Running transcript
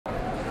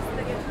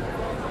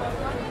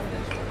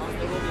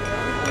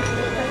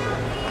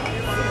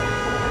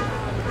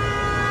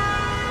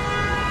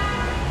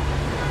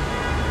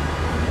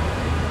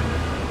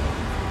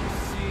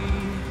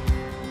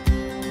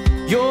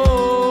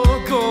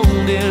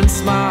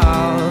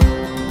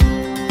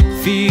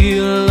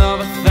feel of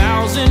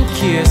 1,000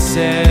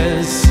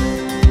 kisses.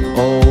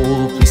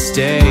 Oh, please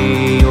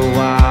stay a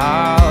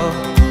while.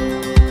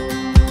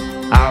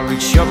 I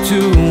reach up to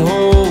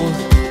hold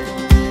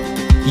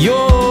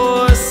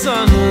your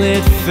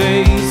sunlit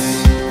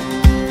face.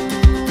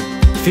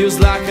 Feels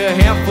like a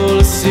handful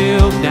of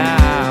silk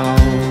now.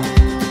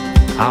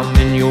 I'm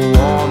in your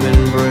warm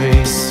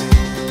embrace.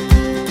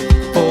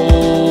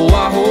 Oh,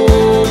 I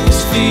hope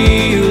this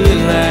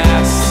feeling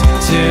lasts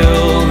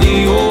till the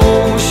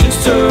oceans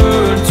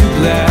turn to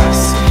glass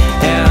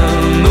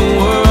and the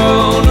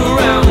world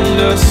around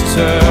us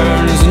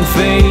turns and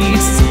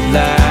fades to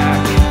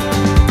black.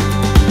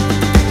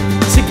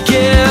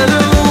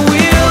 Together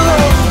we'll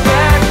hold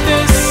back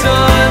the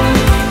sun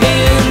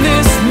in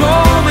this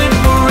moment,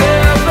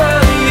 forever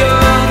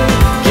young.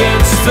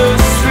 Against the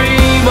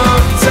stream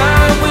of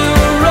time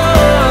we'll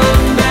run,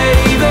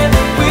 baby.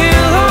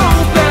 We'll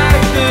hold back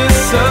the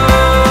sun.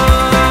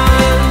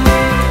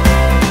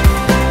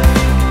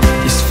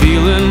 This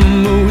feeling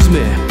moves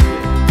me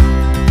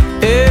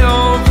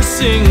every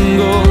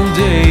single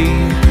day.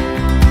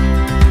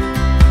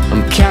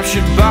 I'm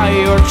captured by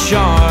your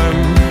charm,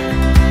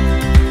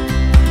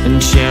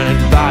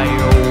 enchanted by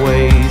your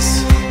ways.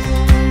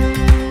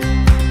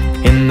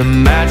 In the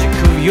magic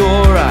of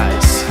your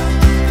eyes,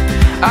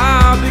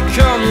 I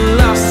become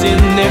lost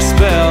in their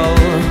spell.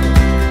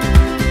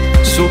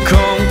 So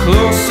come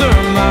closer,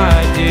 my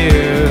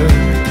dear,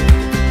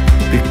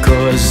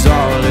 because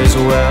all is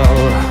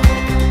well.